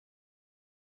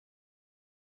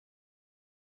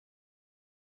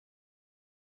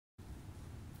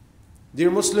Dear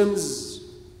Muslims,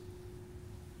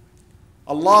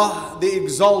 Allah the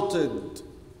Exalted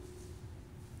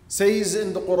says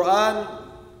in the Quran,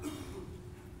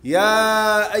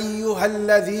 يا أيها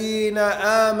الذين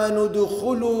آمنوا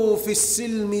ادخلوا في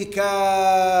السلم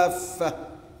كافة.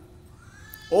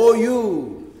 O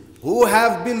you who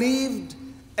have believed,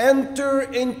 enter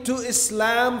into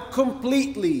Islam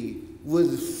completely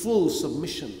with full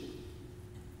submission.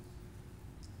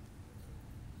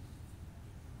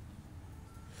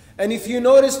 And if you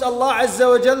noticed, Allah Azza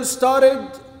wa Jal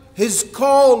started His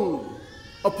call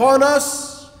upon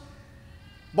us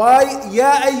by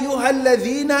Ya ayyuhal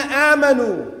ladhina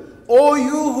amanu, O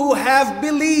you who have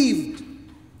believed.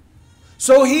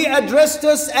 So He addressed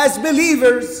us as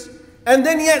believers and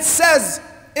then yet says,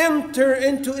 enter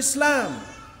into Islam.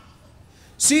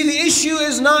 See, the issue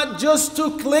is not just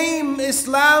to claim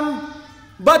Islam,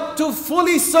 but to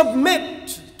fully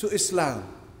submit to Islam.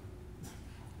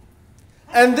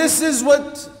 And this is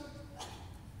what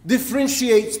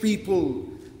differentiates people.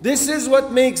 This is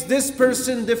what makes this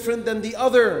person different than the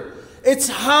other. It's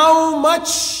how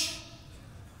much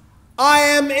I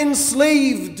am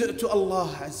enslaved to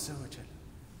Allah Azza wa Jalla.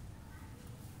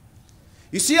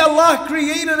 You see, Allah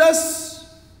created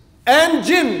us and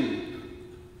jinn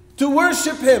to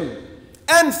worship Him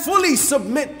and fully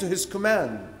submit to His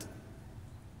command.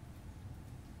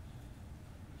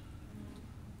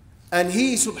 And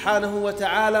He subhanahu wa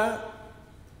ta'ala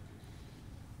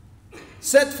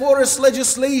set for us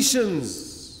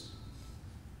legislations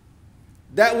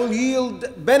that will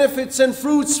yield benefits and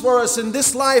fruits for us in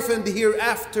this life and the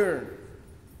hereafter.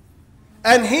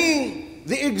 And He,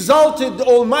 the Exalted, the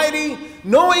Almighty,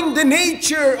 knowing the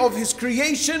nature of His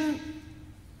creation,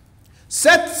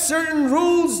 set certain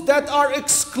rules that are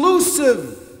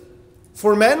exclusive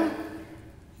for men,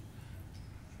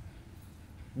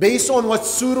 based on what's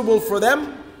suitable for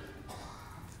them,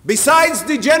 besides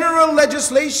the general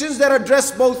legislations that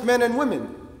address both men and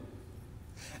women,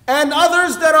 and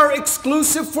others that are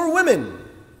exclusive for women.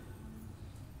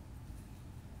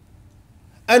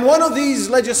 And one of these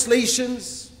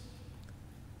legislations,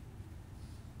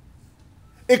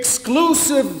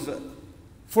 exclusive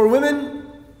for women,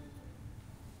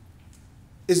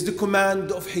 is the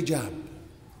command of hijab.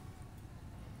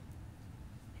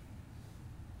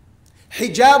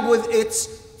 Hijab with its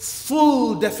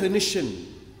full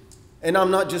definition. And I'm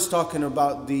not just talking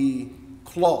about the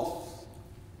cloth,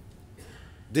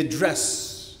 the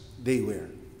dress they wear.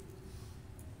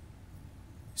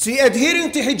 See,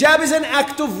 adhering to hijab is an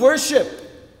act of worship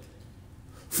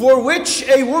for which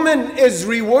a woman is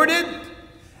rewarded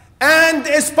and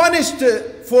is punished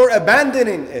for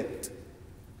abandoning it.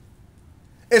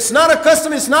 It's not a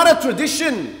custom, it's not a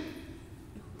tradition.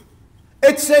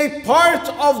 It's a part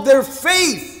of their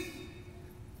faith.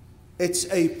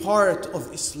 It's a part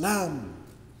of Islam,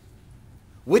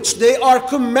 which they are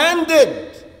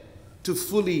commanded to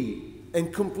fully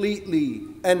and completely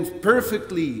and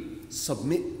perfectly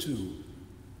submit to.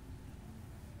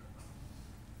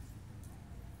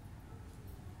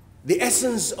 The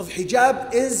essence of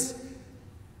hijab is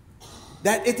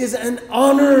that it is an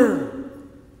honor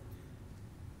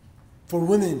for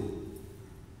women,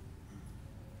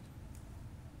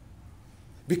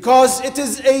 because it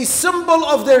is a symbol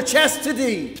of their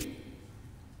chastity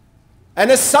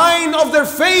and a sign of their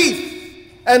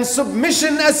faith and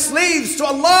submission as slaves to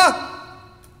Allah,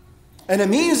 and a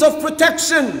means of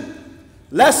protection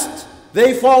lest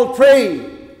they fall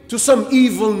prey to some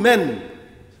evil men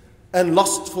and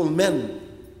lustful men.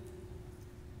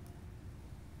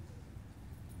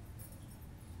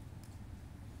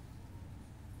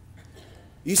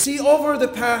 You see, over the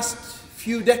past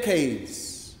few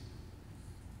decades,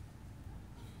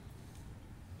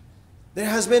 there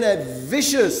has been a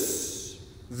vicious,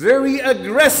 very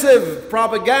aggressive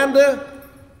propaganda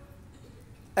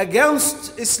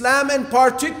against Islam, and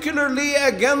particularly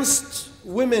against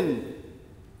women.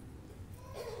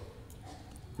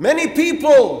 Many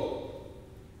people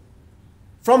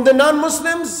from the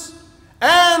non-Muslims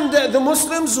and the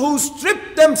Muslims who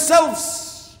strip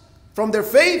themselves from their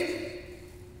faith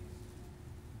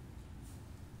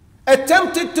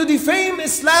attempted to defame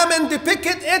Islam and depict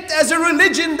it as a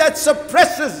religion that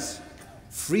suppresses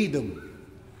freedom,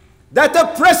 that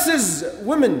oppresses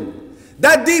women,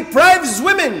 that deprives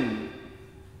women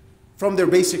from their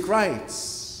basic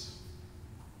rights.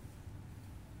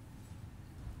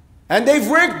 And they've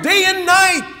worked day and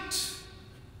night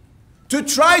to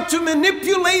try to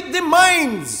manipulate the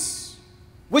minds,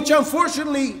 which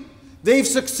unfortunately they've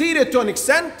succeeded to an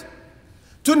extent,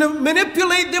 to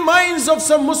manipulate the minds of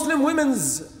some Muslim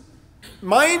women's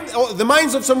mind, or the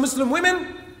minds of some Muslim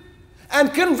women,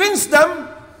 and convince them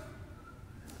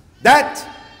that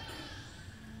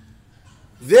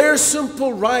their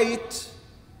simple right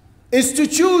is to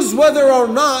choose whether or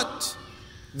not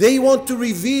they want to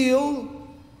reveal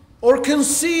or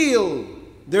conceal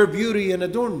their beauty and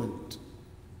adornment.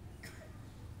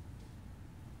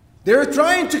 They're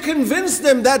trying to convince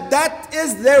them that that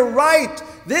is their right,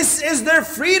 this is their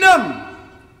freedom,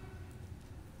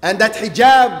 and that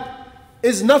hijab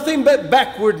is nothing but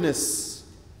backwardness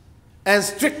and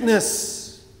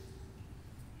strictness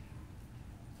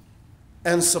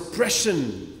and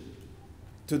suppression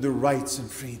to the rights and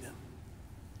freedom.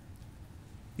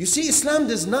 You see, Islam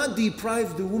does not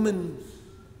deprive the woman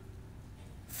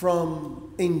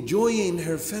from enjoying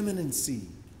her femininity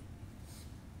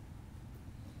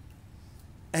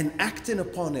and acting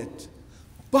upon it,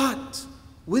 but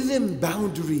within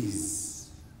boundaries.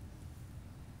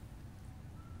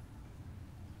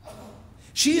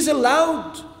 She is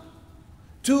allowed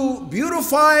to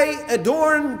beautify,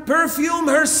 adorn, perfume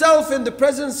herself in the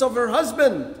presence of her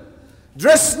husband,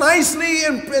 dress nicely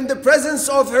in the presence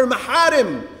of her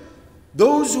maharim,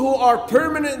 those who are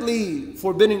permanently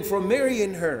forbidden from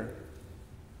marrying her.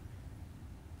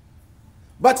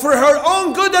 But for her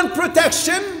own good and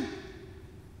protection,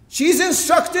 she's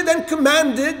instructed and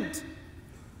commanded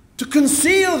to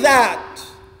conceal that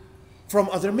from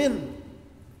other men.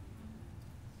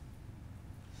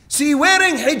 See,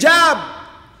 wearing hijab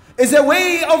is a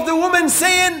way of the woman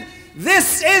saying,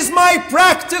 this is my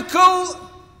practical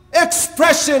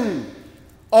expression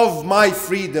of my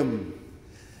freedom.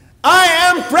 I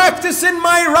am practicing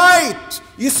my right.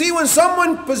 You see, when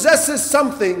someone possesses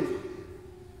something,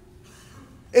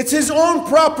 it's his own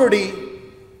property.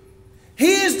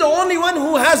 He is the only one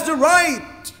who has the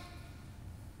right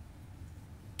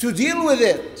to deal with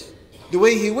it the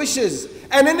way he wishes.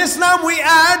 And in Islam we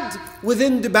add,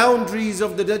 within the boundaries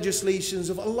of the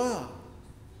legislations of Allah.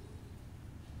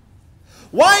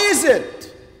 Why is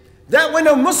it that when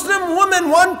a Muslim woman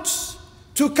wants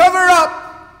to cover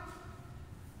up,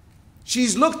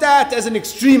 she's looked at as an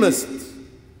extremist,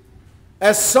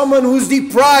 as someone who's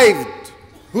deprived,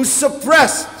 who's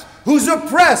suppressed, who's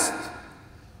oppressed?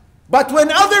 But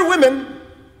when other women,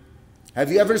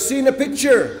 have you ever seen a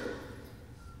picture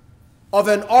of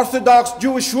an Orthodox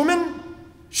Jewish woman?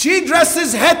 She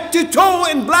dresses head to toe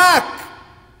in black.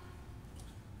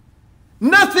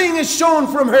 Nothing is shown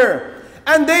from her.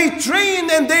 And they train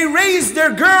and they raise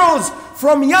their girls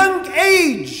from young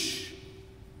age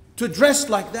to dress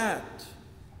like that.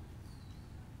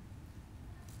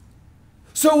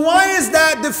 So why is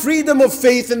that the freedom of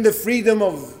faith and the freedom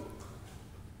of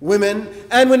women?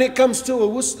 And when it comes to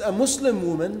a Muslim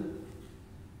woman,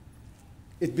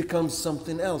 it becomes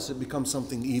something else. It becomes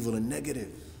something evil and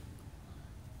negative.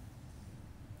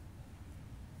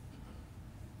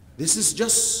 This is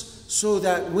just so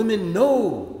that women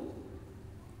know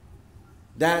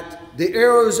that the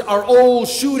arrows are all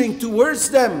shooting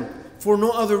towards them for no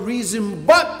other reason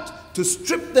but to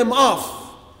strip them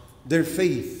off their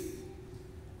faith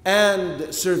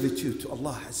and servitude to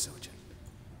Allah Azza wa Jal.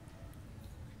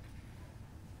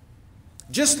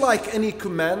 Just like any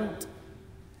command,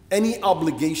 any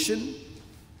obligation,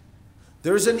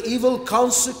 there's an evil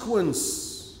consequence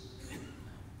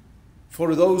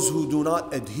for those who do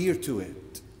not adhere to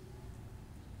it.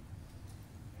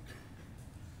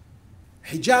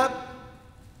 Hijab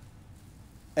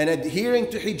and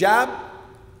adhering to hijab,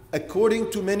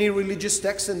 according to many religious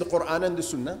texts in the Quran and the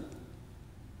Sunnah,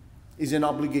 is an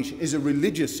obligation, is a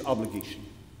religious obligation.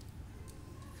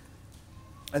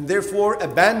 And therefore,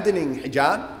 abandoning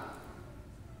hijab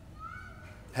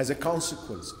has a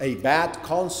consequence, a bad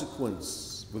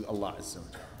consequence with Allah Azza wa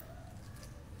Jalla.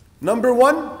 Number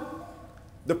one,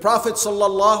 the Prophet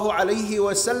sallallahu alaihi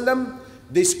wasallam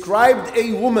described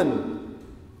a woman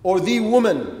or the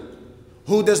woman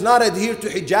who does not adhere to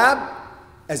hijab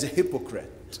as a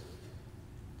hypocrite.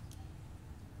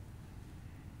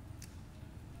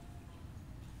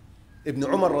 Ibn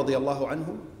Umar radiallahu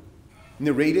anhu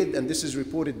narrated, and this is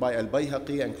reported by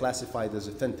Al-Bayhaqi and classified as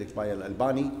authentic by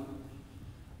Al-Albani.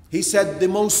 He said, the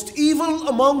most evil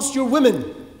amongst your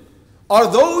women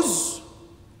are those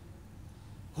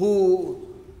who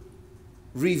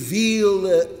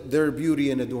reveal their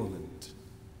beauty and adornment.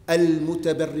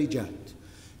 Al-mutabarrijat.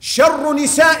 Sharru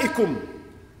nisaikum.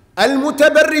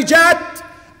 Al-mutabarrijat.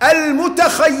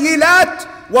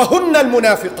 Al-mutakhayyilat. Wa hunna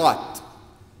al-munafiqat.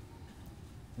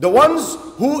 The ones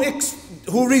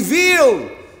who reveal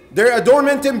their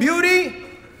adornment and beauty,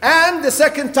 and the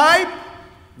second type,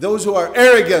 those who are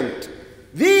arrogant.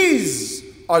 These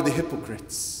are the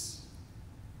hypocrites.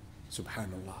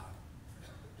 Subhanallah.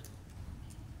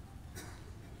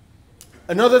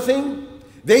 Another thing,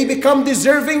 they become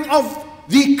deserving of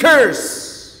the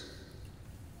curse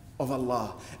of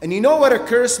Allah. And you know what a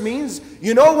curse means?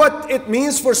 You know what it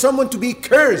means for someone to be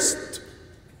cursed?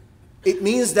 It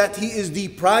means that he is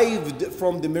deprived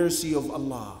from the mercy of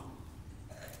Allah.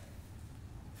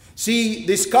 See,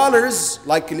 the scholars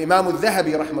like Imam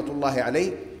al-Dhahabi rahmatullahi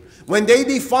alayh, when they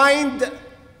defined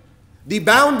the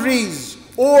boundaries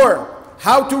or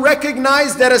how to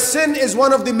recognize that a sin is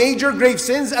one of the major grave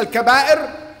sins,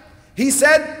 al-kaba'ir, he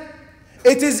said,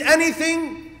 it is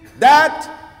anything that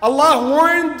Allah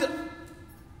warned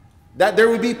that there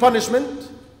will be punishment,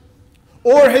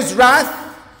 or His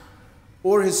wrath,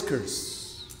 or His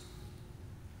curse.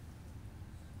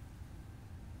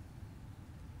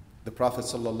 The Prophet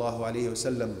sallallahu alaihi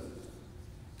wasallam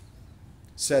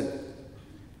said,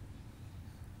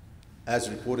 as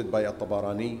reported by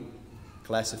At-Tabarani,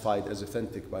 classified as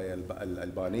authentic by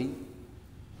Al-Albani,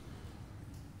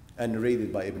 and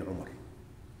narrated by Ibn Umar.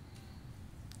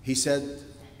 He said,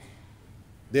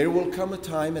 there will come a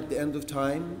time at the end of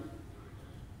time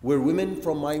where women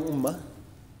from my ummah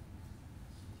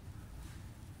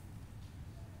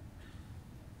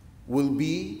will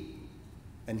be,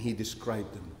 and he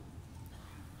described them,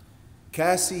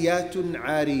 kasiyatun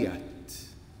ariyat,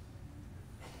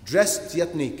 dressed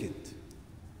yet naked,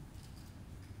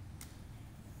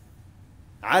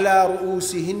 ala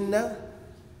ru'usihinna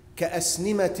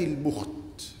ka'asnimati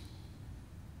al-bukht,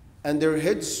 and their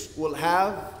heads will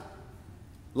have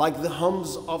like the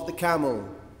hums of the camel.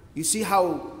 You see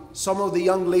how some of the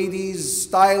young ladies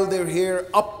style their hair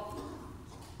up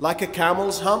like a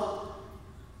camel's hump?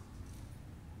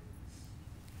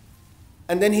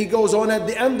 And then he goes on at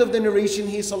the end of the narration,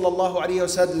 he sallallahu alayhi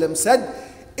wasallam said,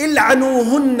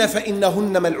 إِلْعَنُوهُنَّ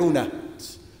فَإِنَّهُنَّ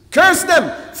مَلْعُونَاتٍ. Curse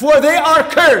them, for they are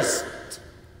cursed.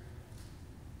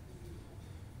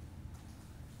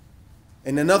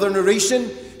 In another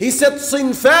narration, he said,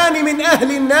 صِنْفَانِ مِنْ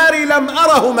أَهْلِ النَّارِ لَمْ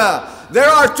أَرَهُمَا. There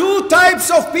are two types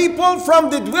of people from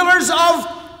the dwellers of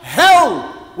hell,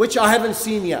 which I haven't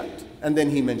seen yet. And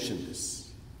then he mentioned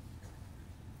this.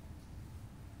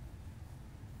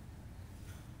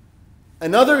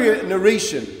 Another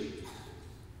narration,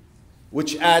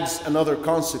 which adds another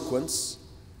consequence,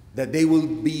 that they will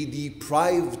be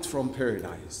deprived from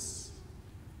paradise.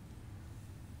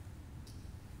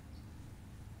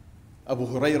 Abu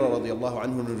Hurairah radiallahu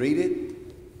anhu narrated,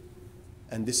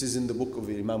 and this is in the book of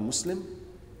Imam Muslim.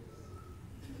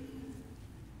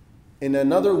 In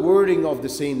another wording of the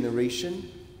same narration,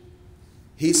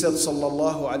 he said,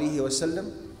 sallallahu alayhi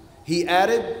wasallam, he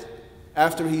added,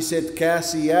 after he said,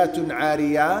 kasiyatun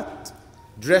ariyat,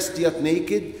 dressed yet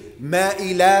naked,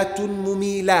 ma'ilatun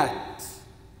mumilat.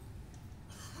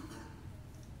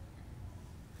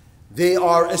 They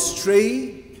are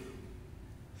astray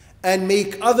and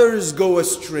make others go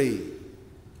astray.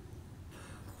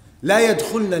 لا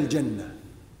يدخلن الجنة.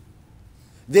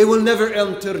 They will never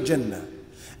enter Jannah.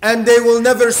 And they will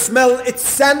never smell its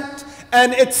scent.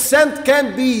 And its scent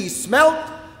can be smelt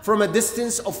from a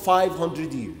distance of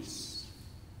 500 years.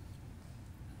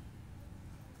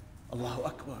 Allahu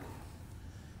Akbar.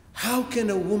 How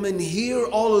can a woman hear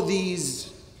all of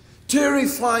these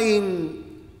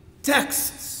terrifying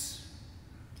texts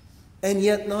and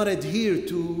yet not adhere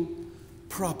to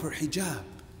proper hijab?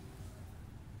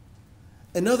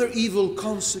 Another evil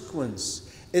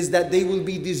consequence is that they will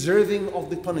be deserving of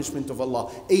the punishment of Allah,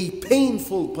 a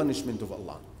painful punishment of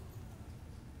Allah.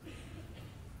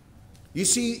 You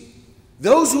see,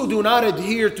 those who do not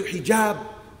adhere to hijab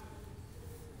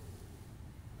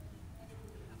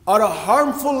are a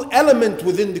harmful element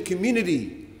within the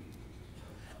community,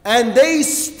 and they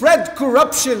spread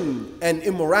corruption and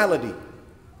immorality.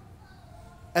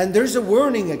 And there's a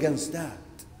warning against that.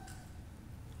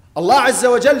 Allah Azza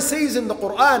wa Jal says in the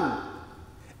Quran,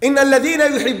 إِنَّ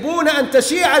الَّذِينَ يُحِبُّونَ أَن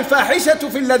تَشِيعَ الْفَاحِشَةُ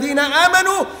فِي الَّذِينَ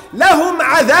آمَنُوا لَهُمْ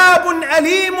عَذَابٌ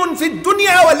أَلِيمٌ فِي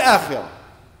الدُّنْيَا وَالْآخِرَةِ.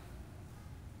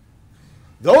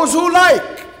 Those who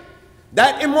like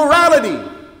that immorality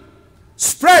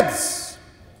spreads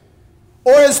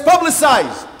or is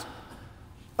publicized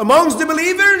amongst the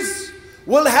believers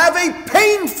will have a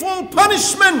painful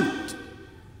punishment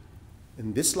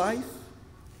in this life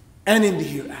and in the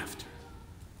hereafter.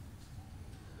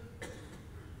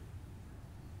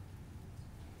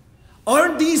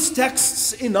 Aren't these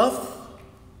texts enough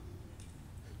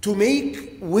to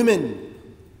make women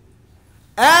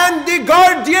and the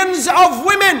guardians of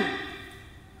women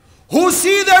who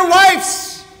see their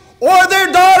wives or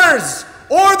their daughters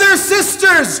or their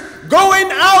sisters going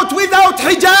out without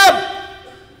hijab,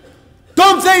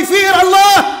 don't they fear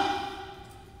Allah?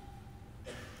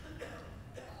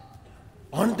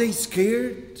 Aren't they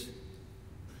scared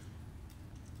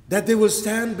that they will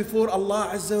stand before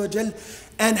Allah Azza wa Jal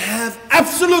and have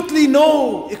absolutely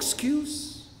no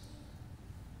excuse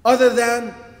other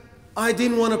than, I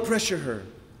didn't want to pressure her.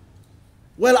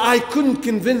 Well, I couldn't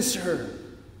convince her.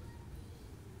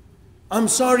 I'm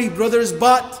sorry, brothers,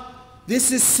 but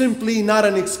this is simply not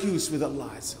an excuse with Allah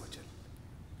Azza wa Jal.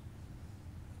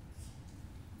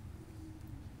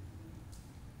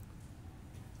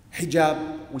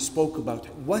 Hijab, we spoke about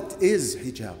it. What is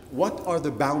hijab? What are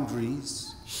the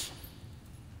boundaries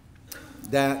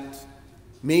that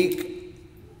make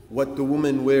what the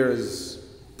woman wears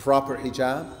proper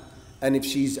hijab? And if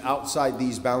she's outside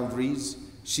these boundaries,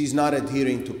 she's not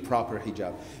adhering to proper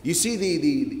hijab. You see,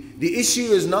 the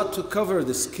issue is not to cover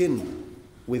the skin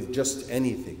with just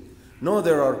anything. No,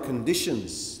 there are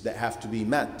conditions that have to be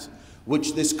met,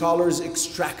 which the scholars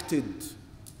extracted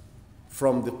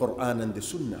from the Quran and the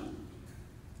Sunnah.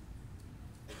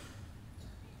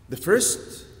 The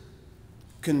first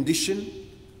condition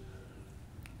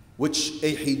which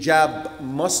a hijab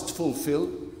must fulfill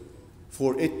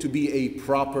for it to be a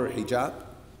proper hijab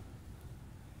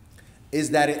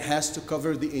is that it has to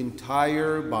cover the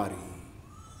entire body.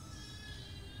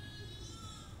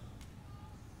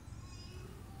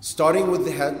 Starting with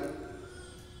the head,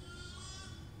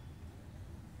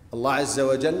 Allah Azza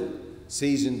wa Jal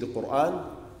says in the Quran,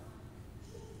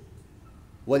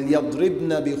 وَلْيَضْرِبْنَ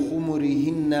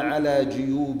بِخُمُرِهِنَّ عَلَى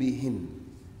جُيُوبِهِنَّ.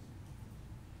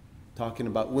 Talking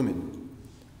about women.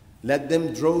 Let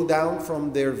them draw down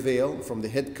from their veil, from the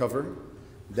head cover,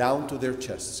 down to their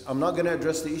chests. I'm not going to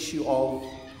address the issue of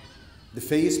the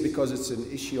face because it's an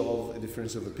issue of a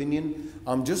difference of opinion.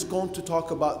 I'm just going to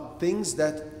talk about things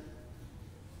that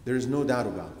there is no doubt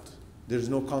about. There's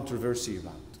no controversy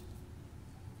about.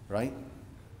 Right?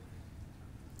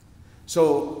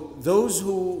 So those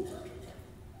who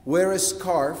wear a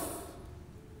scarf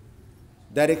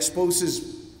that exposes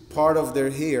part of their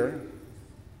hair,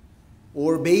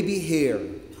 or baby hair,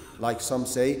 like some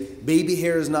say, baby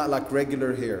hair is not like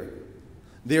regular hair.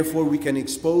 Therefore, we can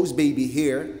expose baby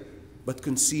hair, but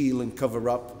conceal and cover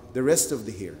up the rest of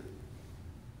the hair.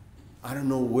 I don't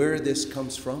know where this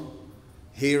comes from.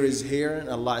 Hair is hair, and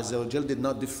Allah Azza wa Jal did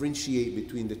not differentiate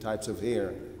between the types of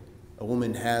hair a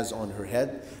woman has on her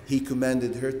head. He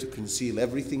commanded her to conceal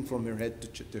everything from her head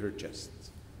to her chest.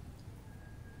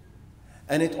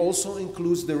 And it also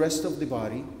includes the rest of the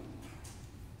body.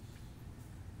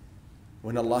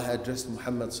 When Allah addressed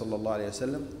Muhammad sallallahu alayhi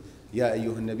wa sallam, يا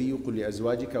أيها النبي قل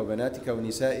لأزواجك وبناتك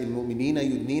ونساء المؤمنين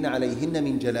يدنين عليهن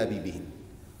من جلابيبهن.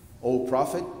 O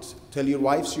Prophet, tell your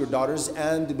wives, your daughters,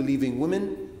 and the believing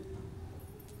women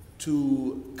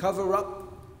to cover up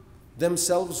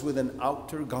themselves with an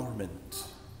outer garment.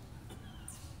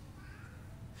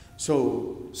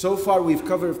 So far we've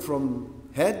covered from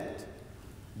head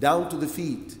down to the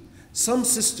feet. Some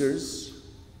sisters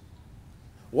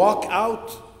walk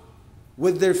out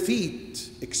with their feet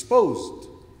exposed,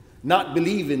 not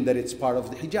believing that it's part of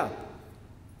the hijab.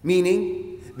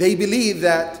 Meaning, they believe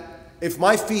that if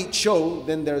my feet show,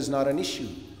 then there's not an issue.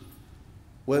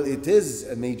 Well, it is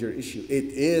a major issue. It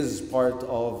is part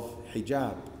of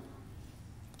hijab.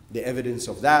 The evidence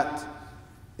of that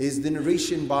is the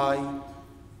narration by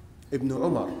Ibn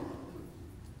Umar.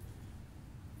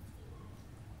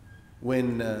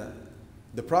 When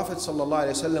the Prophet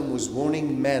ﷺ was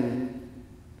warning men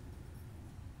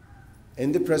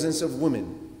in the presence of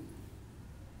women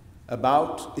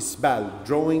about isbal,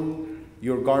 drawing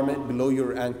your garment below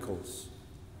your ankles.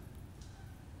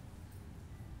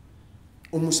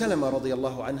 Salama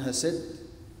radiallahu anha said,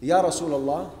 Ya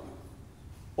Rasulullah,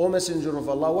 O Messenger of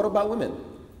Allah, what about women?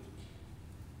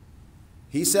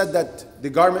 He said that the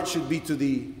garment should be to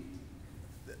the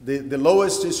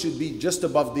lowest, it should be just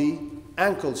above the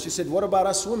ankles. She said, what about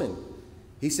us women?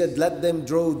 He said, let them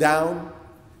draw down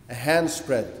a hand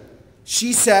spread.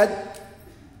 She said,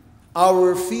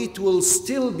 our feet will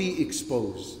still be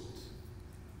exposed.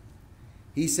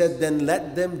 He said, then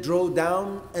let them draw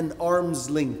down an arm's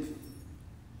length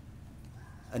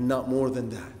and not more than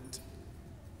that.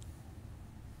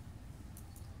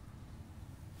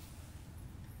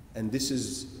 And this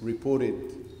is reported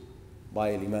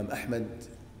by Imam Ahmad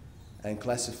and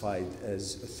classified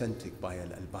as authentic by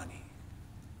Al-Albani.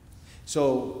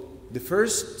 So the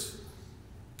first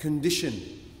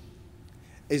condition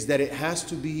is that it has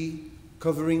to be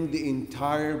covering the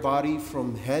entire body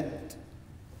from head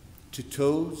to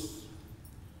toes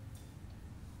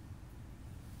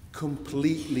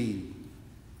completely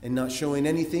and not showing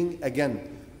anything.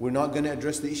 Again, we're not going to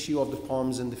address the issue of the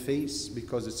palms and the face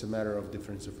because it's a matter of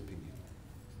difference of opinion.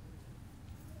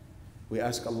 We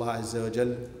ask Allah Azza wa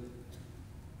Jal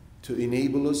to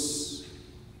enable us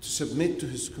to submit to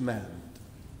His command,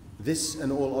 this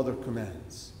and all other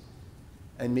commands,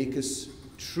 and make us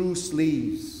true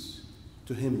slaves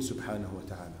to Him subhanahu wa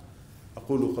ta'ala.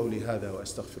 أقول قولي هذا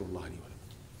وأستغفر الله لي ولكم.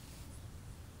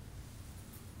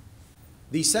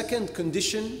 The second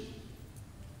condition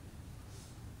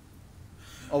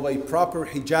of a proper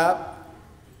hijab,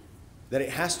 that it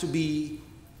has to be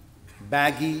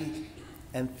baggy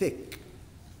and thick.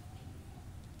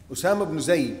 Usama ibn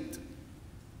Zayd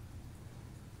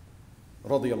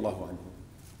radiyallahu anhu,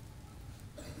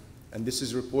 and this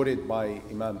is reported by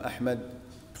Imam Ahmad,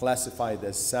 classified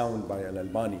as sound by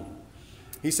Al-Albani.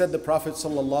 He said the Prophet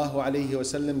sallallahu alayhi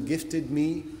wasallam gifted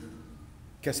me,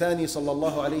 kasani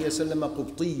sallallahu alayhi wasallam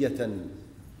qubtiyatan.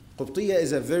 Qubtiyya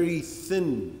is a very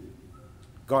thin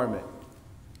garment.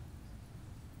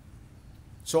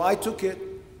 So I took it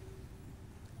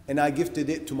and I gifted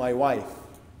it to my wife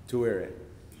to wear it.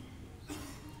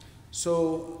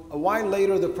 So a while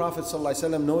later, the Prophet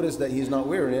ﷺ noticed that he's not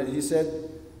wearing it. He said,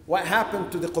 what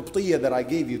happened to the qubtiyya that I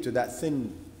gave you, to that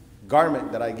thin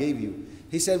garment that I gave you?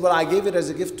 He said, well, I gave it as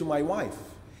a gift to my wife.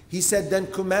 He said, then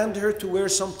command her to wear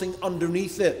something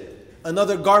underneath it,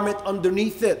 another garment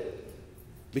underneath it,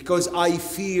 because I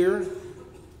fear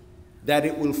that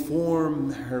it will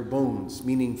form her bones,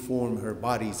 meaning form her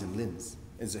bodies and limbs,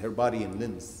 her body and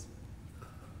limbs.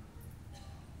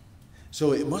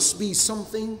 So it must be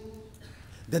something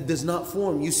that does not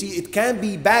form. You see, it can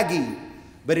be baggy,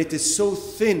 but it is so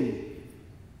thin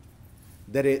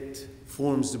that it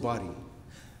forms the body.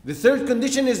 The third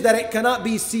condition is that it cannot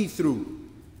be see-through.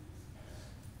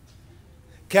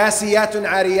 Kasiyatun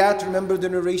ariyat, remember the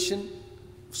narration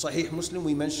of Sahih Muslim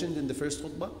we mentioned in the first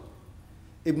khutbah?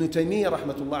 Ibn Taymiyyah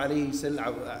rahmatullah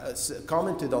alayhi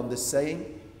commented on this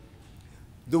saying,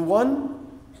 the one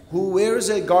who wears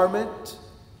a garment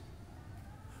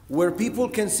where people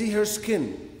can see her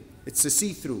skin, it's a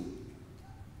see-through,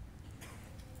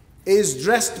 is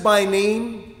dressed by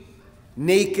name,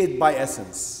 naked by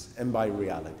essence and by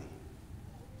reality.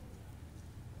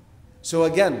 So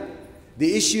again,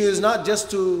 the issue is not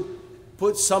just to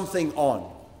put something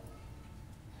on.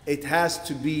 It has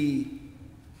to meet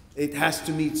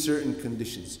certain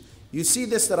conditions. You see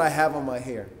this that I have on my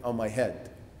hair, on my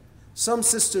head. Some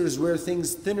sisters wear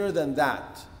things thinner than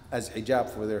that as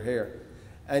hijab for their hair,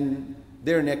 and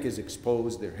their neck is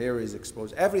exposed, their hair is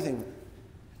exposed, everything.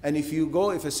 And if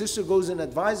a sister goes and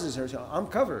advises her, I'm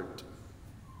covered.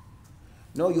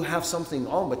 No, you have something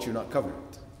on, but you're not covered.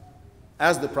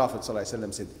 As the Prophet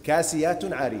ﷺ said,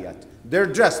 Kasiyatun ariyat. They're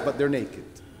dressed, but they're naked.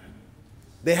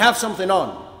 They have something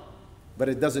on, but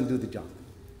it doesn't do the job.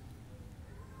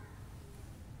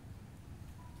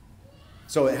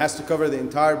 So it has to cover the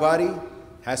entire body,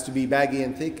 has to be baggy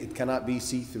and thick, it cannot be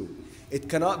see-through. It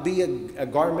cannot be a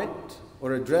garment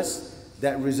or a dress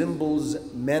that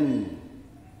resembles men.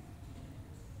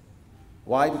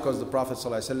 Why? Because the Prophet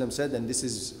ﷺ said, and this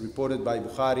is reported by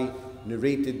Bukhari,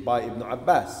 narrated by Ibn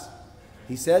Abbas.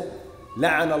 He said,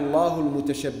 لَعَنَ اللَّهُ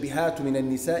الْمُتَشَبِّهَاتُ مِنَ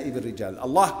النِّسَاءِ بِالرِّجَالِ.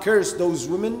 Allah cursed those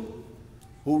women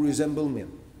who resemble men.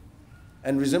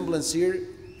 And resemblance here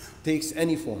takes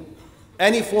any form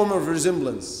of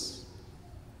resemblance.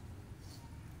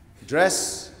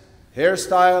 Dress,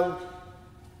 hairstyle,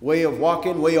 way of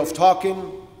walking, way of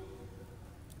talking.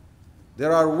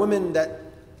 There are women that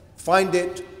find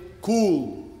it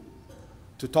cool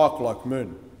to talk like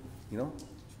men, you know.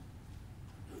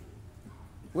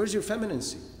 Where's your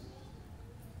femininity?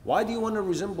 Why do you want to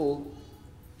resemble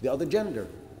the other gender?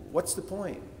 What's the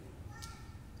point?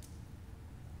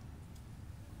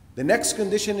 The next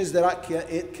condition is that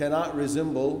it cannot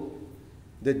resemble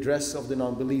the dress of the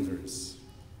non-believers.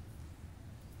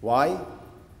 Why?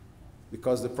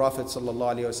 Because the Prophet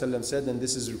ﷺ said, and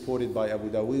this is reported by Abu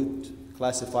Dawood,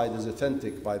 classified as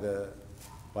authentic by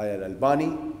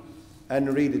Al-Albani, and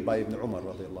narrated by Ibn Umar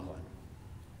radiallahu anhu.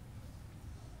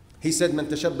 He said, "Man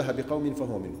tashabbaha biqawmin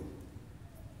fahuwa minhum."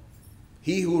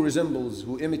 He who resembles,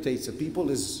 who imitates a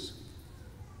people is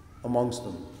amongst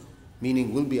them,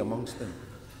 meaning will be amongst them.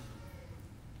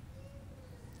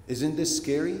 Isn't this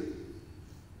scary?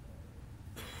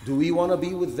 Do we want to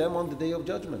be with them on the Day of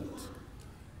Judgment?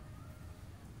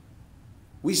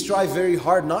 We strive very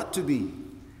hard not to be.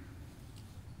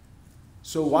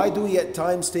 So why do we at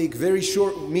times take very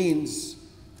short means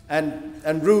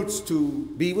and routes to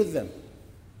be with them?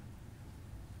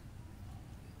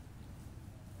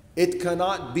 It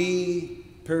cannot be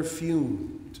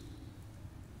perfumed.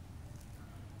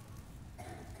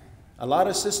 A lot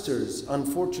of sisters,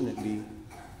 unfortunately,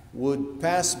 would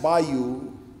pass by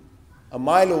you a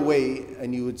mile away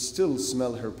and you would still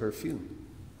smell her perfume.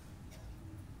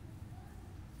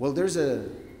 Well, there's a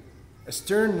a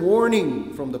stern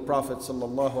warning from the Prophet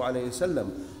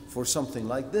ﷺ for something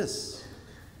like this.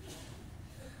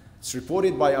 It's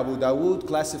reported by Abu Dawood,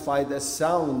 classified as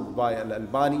sound by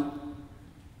Al-Albani.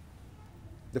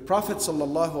 The Prophet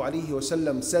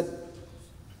ﷺ said,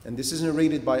 and this is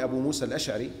narrated by Abu Musa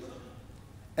al-Ash'ari,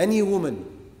 any woman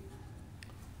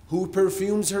who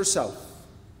perfumes herself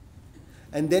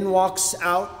and then walks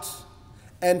out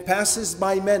and passes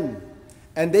by men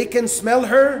and they can smell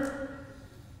her,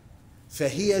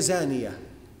 فَهِيَ زَانِيَةٌ.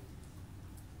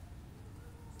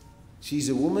 She's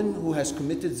a woman who has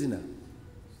committed zina,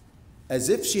 as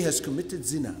if she has committed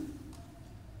zina.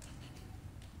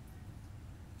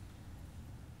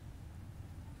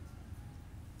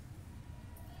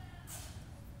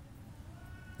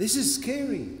 This is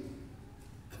scary.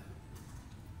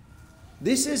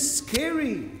 This is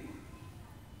scary.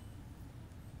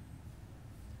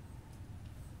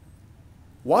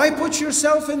 Why put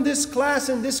yourself in this class,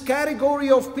 in this category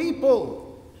of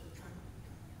people?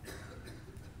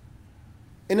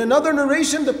 In another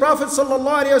narration, the Prophet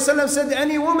ﷺ said,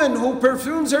 any woman who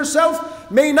perfumes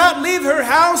herself may not leave her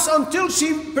house until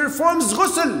she performs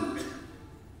ghusl,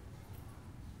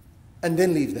 and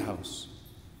then leave the house.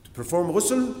 To perform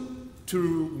ghusl,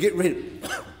 to get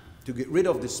rid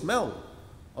of the smell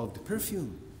of the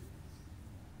perfume.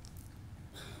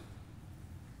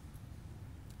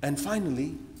 And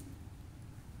finally,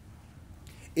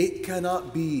 it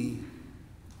cannot be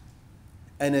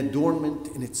an adornment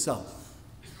in itself.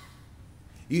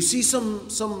 You see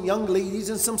some young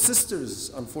ladies and some sisters,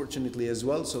 unfortunately as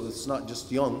well, so it's not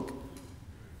just young.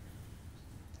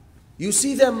 You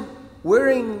see them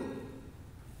wearing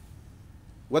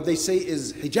what they say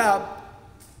is hijab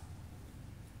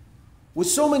with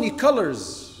so many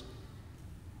colors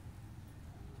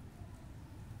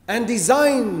and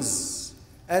designs,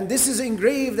 and this is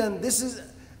engraved and this is,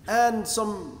 and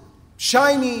some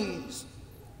shiny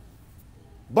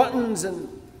buttons, and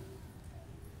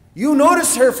you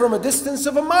notice her from a distance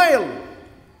of a mile.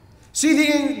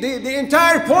 See, the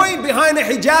entire point behind a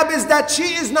hijab is that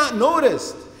she is not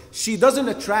noticed. She doesn't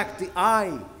attract the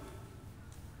eye.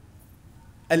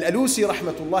 Al-Alusi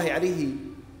rahmatullahi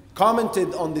alayhi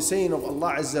commented on the saying of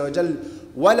Allah Azza wa Jal,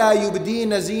 وَلَا يُبْدِينَ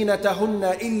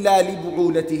زِينَتَهُنَّ إِلَّا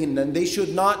لِبُعُولَتِهِنَّ, and they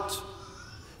should not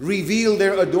reveal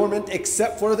their adornment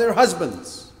except for their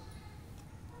husbands.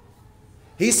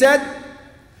 He said,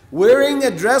 wearing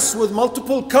a dress with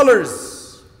multiple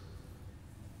colors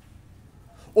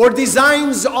or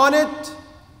designs on it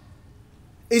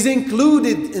is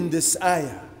included in this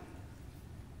ayah.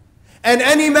 And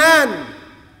any man,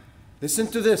 listen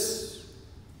to this,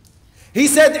 he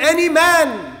said, any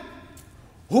man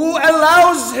who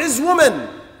allows his woman,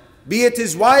 be it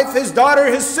his wife, his daughter,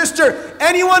 his sister,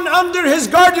 anyone under his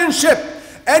guardianship,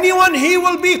 anyone he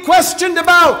will be questioned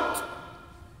about,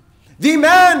 the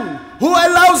man who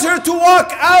allows her to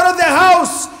walk out of the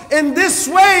house in this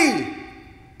way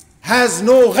has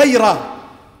no ghayrah,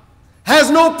 has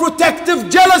no protective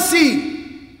jealousy.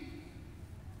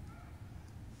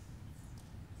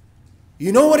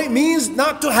 You know what it means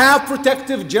not to have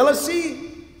protective jealousy?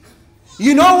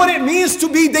 You know what it means to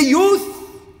be the youth?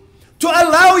 To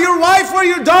allow your wife or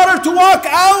your daughter to walk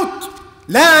out?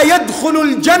 لا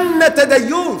يدخل الجنة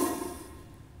ديوث.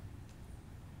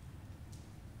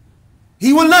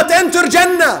 He will not enter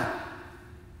Jannah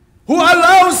who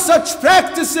allows such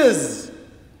practices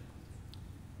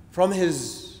from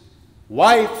his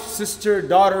wife, sister,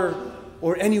 daughter,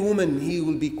 or any woman he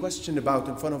will be questioned about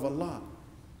in front of Allah.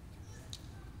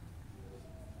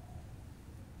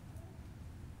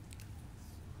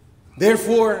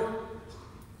 Therefore,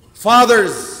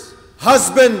 fathers,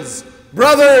 husbands,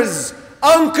 brothers,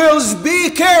 uncles,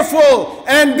 be careful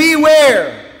and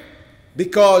beware,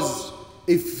 because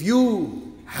if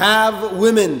you have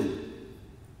women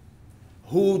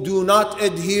who do not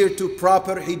adhere to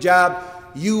proper hijab,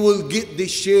 you will get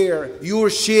your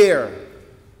share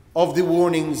of the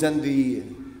warnings and the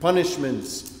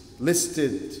punishments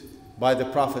listed by the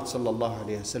Prophet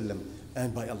ﷺ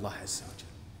and by Allah Azza wa Jalla.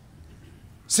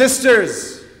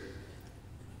 Sisters,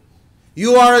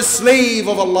 you are a slave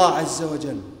of Allah Azza wa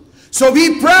Jalla. So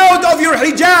be proud of your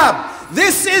hijab.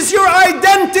 This is your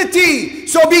identity,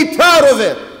 so be proud of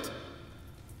it.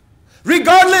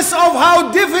 Regardless of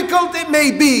how difficult it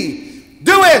may be,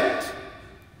 do it.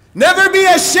 Never be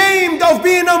ashamed of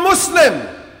being a Muslim.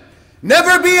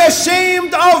 Never be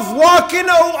ashamed of walking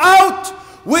out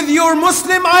with your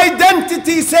Muslim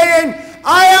identity, saying,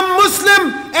 I am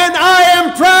Muslim and I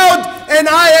am proud and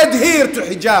I adhere to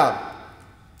hijab.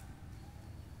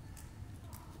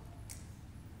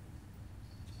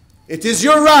 It is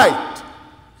your right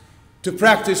to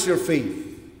practice your faith.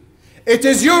 It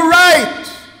is your right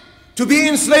to be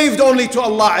enslaved only to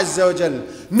Allah Azza wa Jal.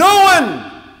 No one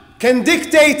can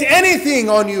dictate anything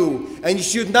on you, and you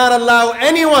should not allow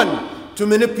anyone to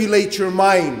manipulate your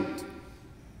mind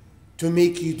to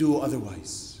make you do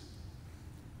otherwise.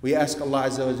 We ask Allah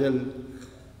Azza wa Jal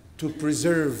to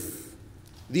preserve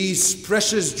these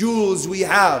precious jewels we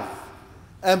have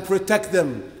and protect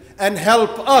them, and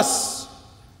help us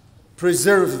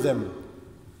preserve them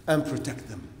and protect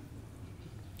them.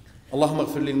 اللهم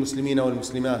اغفر للمسلمين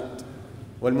والمسلمات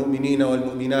والمؤمنين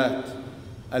والمؤمنات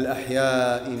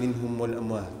الأحياء منهم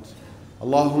والأموات.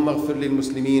 اللهم اغفر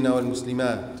للمسلمين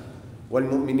والمسلمات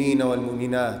والمؤمنين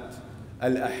والمؤمنات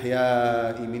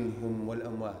الأحياء منهم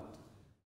والأموات.